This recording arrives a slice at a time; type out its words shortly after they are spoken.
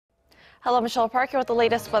Hello, Michelle Park here with the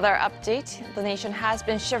latest weather update. The nation has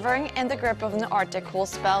been shivering in the grip of an Arctic cool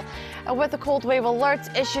spell, with the cold wave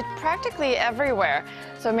alerts issued practically everywhere.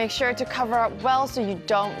 So make sure to cover up well so you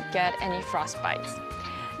don't get any frostbites.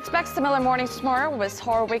 Expect similar mornings tomorrow, with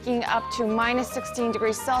Seoul waking up to minus 16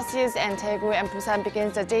 degrees Celsius and Daegu and Busan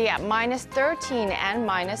begins the day at minus 13 and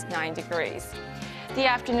minus 9 degrees. The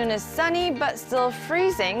afternoon is sunny but still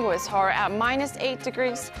freezing, with Seoul at minus 8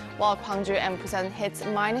 degrees, while Gwangju and Busan hits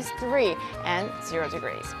minus 3 and 0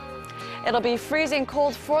 degrees. It'll be freezing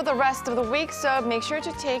cold for the rest of the week, so make sure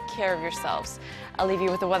to take care of yourselves. I'll leave you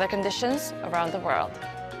with the weather conditions around the world.